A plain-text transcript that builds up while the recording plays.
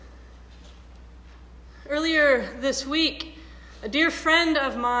Earlier this week, a dear friend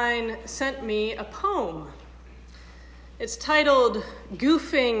of mine sent me a poem. It's titled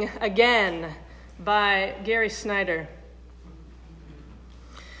 "Goofing Again" by Gary Snyder.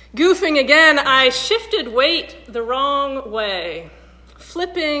 Goofing again, I shifted weight the wrong way,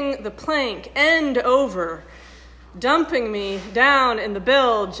 flipping the plank end over, dumping me down in the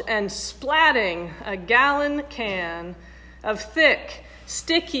bilge and splatting a gallon can of thick,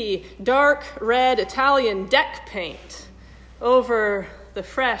 sticky, dark red Italian deck paint over the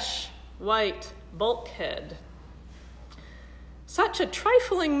fresh white bulkhead. Such a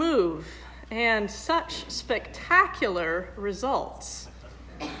trifling move and such spectacular results.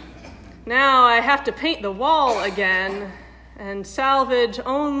 Now I have to paint the wall again and salvage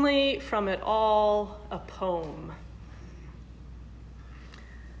only from it all a poem.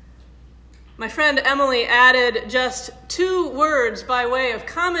 My friend Emily added just 2 words by way of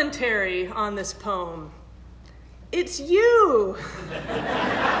commentary on this poem. "It's you!"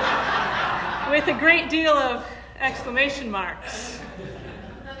 with a great deal of exclamation marks.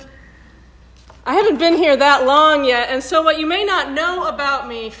 I haven't been here that long yet, and so what you may not know about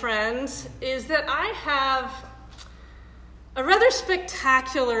me, friends, is that I have a rather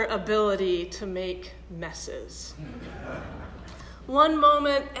spectacular ability to make messes. One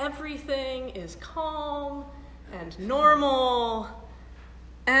moment, everything is calm and normal,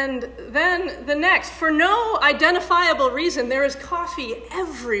 and then the next, for no identifiable reason, there is coffee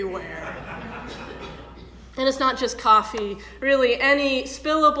everywhere. And it's not just coffee, really any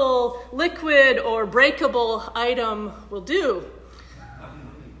spillable liquid or breakable item will do.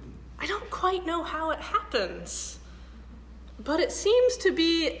 I don't quite know how it happens, but it seems to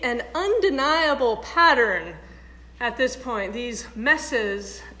be an undeniable pattern at this point, these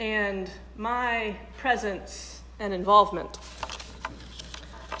messes and my presence and involvement.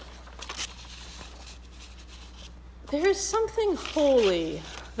 There is something holy,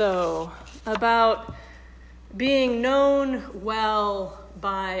 though, about being known well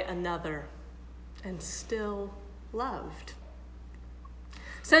by another and still loved.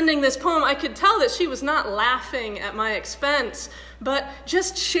 Sending this poem, I could tell that she was not laughing at my expense, but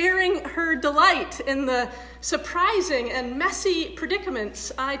just sharing her delight in the surprising and messy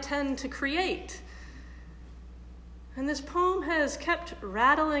predicaments I tend to create. And this poem has kept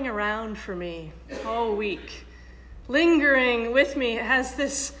rattling around for me all week, lingering with me as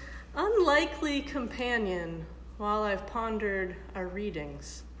this unlikely companion while I've pondered our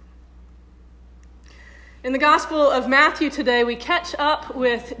readings. In the Gospel of Matthew today, we catch up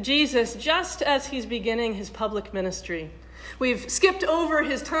with Jesus just as he's beginning his public ministry. We've skipped over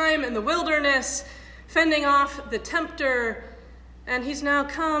his time in the wilderness, fending off the tempter, and he's now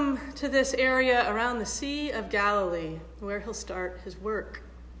come to this area around the Sea of Galilee, where he'll start his work.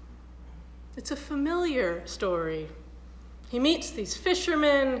 It's a familiar story. He meets these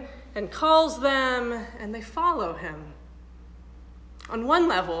fishermen and calls them, and they follow him. On one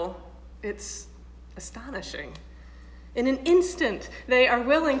level, it's astonishing. In an instant, they are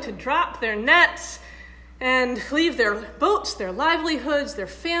willing to drop their nets and leave their boats, their livelihoods, their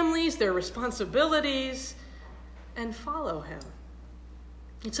families, their responsibilities, and follow him.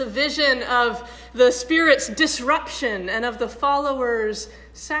 It's a vision of the Spirit's disruption and of the followers'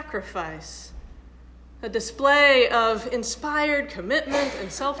 sacrifice, a display of inspired commitment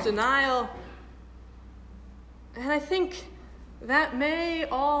and self-denial. And I think that may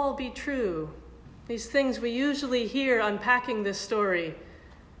all be true, these things we usually hear unpacking this story,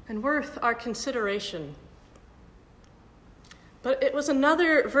 and worth our consideration. But it was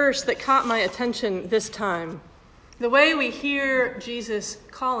another verse that caught my attention this time, the way we hear Jesus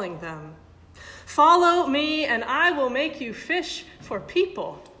calling them. "Follow me, and I will make you fish for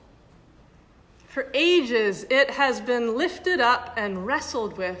people." For ages, it has been lifted up and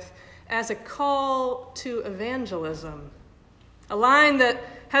wrestled with as a call to evangelism, a line that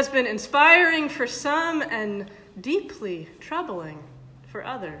has been inspiring for some and deeply troubling for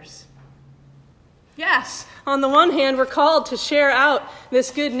others. Yes, on the one hand, we're called to share out this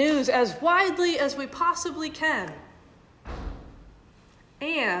good news as widely as we possibly can.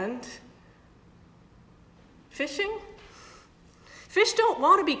 And fishing? Fish don't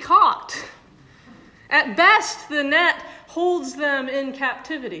want to be caught. At best, the net holds them in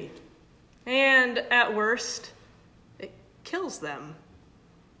captivity. And at worst, it kills them.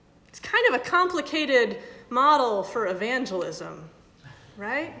 It's kind of a complicated model for evangelism,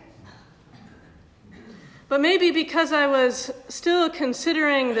 right? But maybe because I was still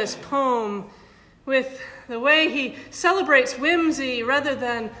considering this poem with the way he celebrates whimsy rather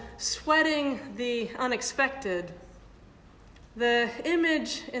than sweating the unexpected, the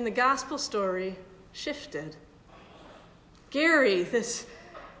image in the gospel story shifted. Gary, this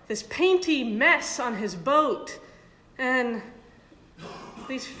painty mess on his boat, and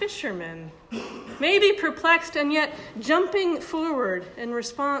these fishermen, maybe perplexed and yet jumping forward in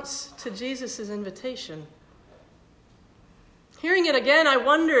response to Jesus' invitation. Hearing it again, I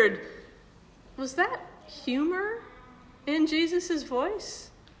wondered, was that humor in Jesus'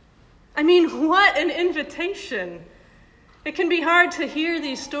 voice? I mean, what an invitation. It can be hard to hear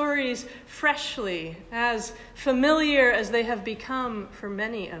these stories freshly, as familiar as they have become for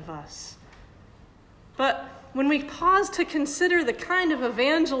many of us. But when we pause to consider the kind of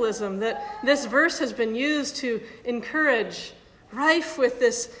evangelism that this verse has been used to encourage, rife with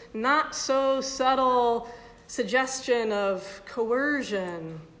this not so subtle suggestion of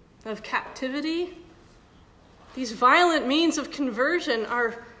coercion, of captivity, these violent means of conversion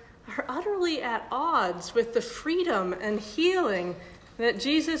are utterly at odds with the freedom and healing that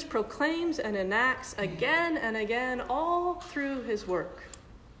Jesus proclaims and enacts again and again all through his work.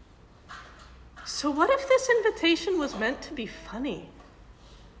 So what if this invitation was meant to be funny?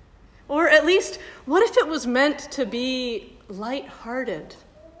 Or at least, what if it was meant to be lighthearted?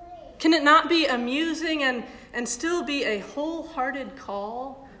 Can it not be amusing and still be a wholehearted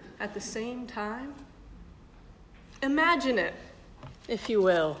call at the same time? Imagine it, if you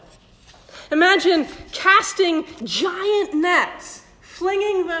will. Imagine casting giant nets,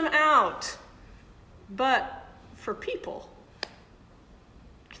 flinging them out, but for people.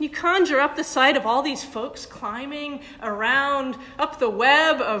 Can you conjure up the sight of all these folks climbing around up the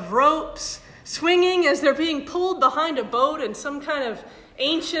web of ropes, swinging as they're being pulled behind a boat in some kind of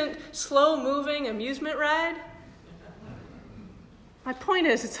ancient, slow-moving amusement ride? My point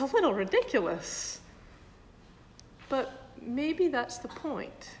is, it's a little ridiculous. But maybe that's the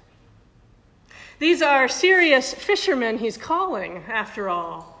point. These are serious fishermen he's calling, after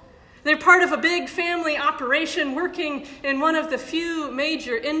all. They're part of a big family operation working in one of the few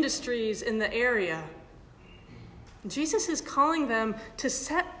major industries in the area. Jesus is calling them to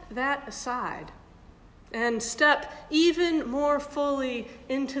set that aside and step even more fully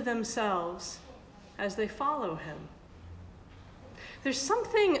into themselves as they follow him. There's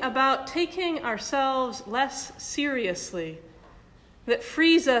something about taking ourselves less seriously that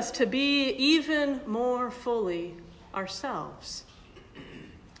frees us to be even more fully ourselves.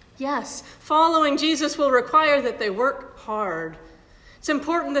 Yes, following Jesus will require that they work hard. It's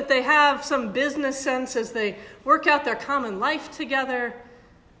important that they have some business sense as they work out their common life together,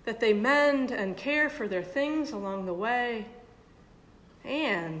 that they mend and care for their things along the way,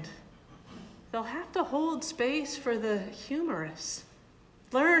 and they'll have to hold space for the humorous,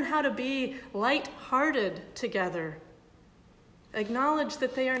 learn how to be light-hearted together, acknowledge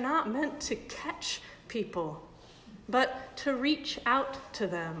that they are not meant to catch people, but to reach out to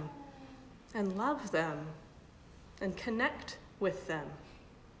them and love them and connect with them.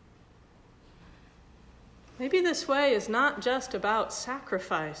 Maybe this way is not just about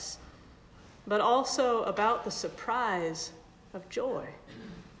sacrifice, but also about the surprise of joy.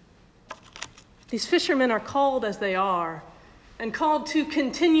 These fishermen are called as they are, and called to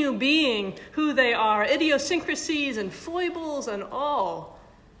continue being who they are, idiosyncrasies and foibles and all,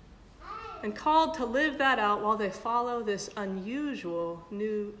 and called to live that out while they follow this unusual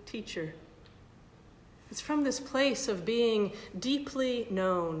new teacher. It's from this place of being deeply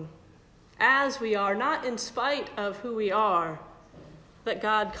known, as we are, not in spite of who we are, that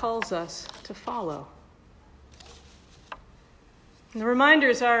God calls us to follow. And the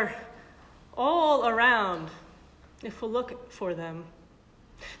reminders are all around if we'll look for them.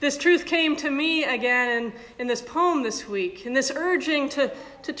 This truth came to me again in this poem this week, in this urging to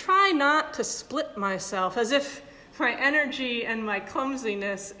try not to split myself, as if my energy and my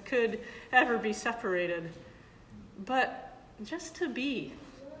clumsiness could ever be separated, but just to be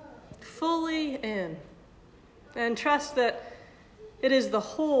fully in and trust that it is the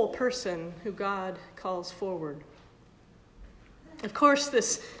whole person who God calls forward. Of course,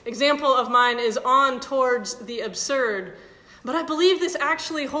 this example of mine is on towards the absurd, but I believe this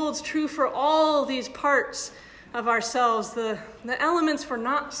actually holds true for all these parts of ourselves, the elements we're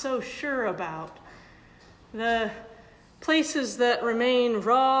not so sure about, the places that remain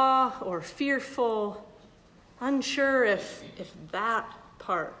raw or fearful, unsure if that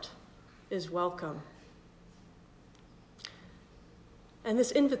part is welcome. And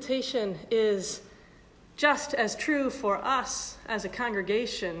this invitation is just as true for us as a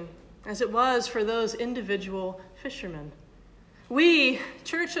congregation as it was for those individual fishermen. We,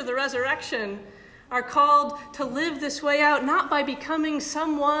 Church of the Resurrection, are called to live this way out, not by becoming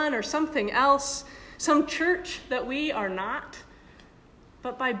someone or something else, some church that we are not,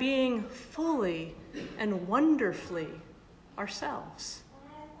 but by being fully and wonderfully ourselves.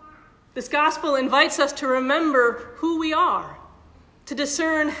 This gospel invites us to remember who we are, to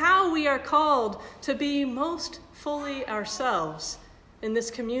discern how we are called to be most fully ourselves in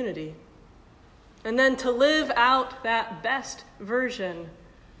this community, and then to live out that best version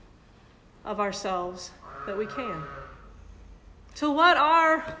of ourselves that we can. So what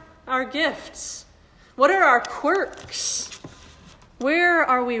are our gifts? What are our quirks? Where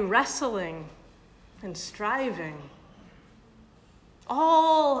are we wrestling and striving?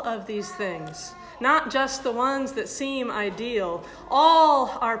 All of these things, not just the ones that seem ideal,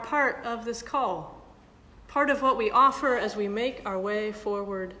 all are part of this call, part of what we offer as we make our way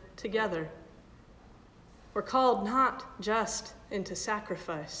forward together. We're called not just into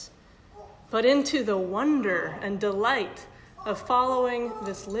sacrifice, but into the wonder and delight of following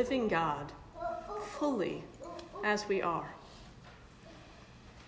this living God fully as we are.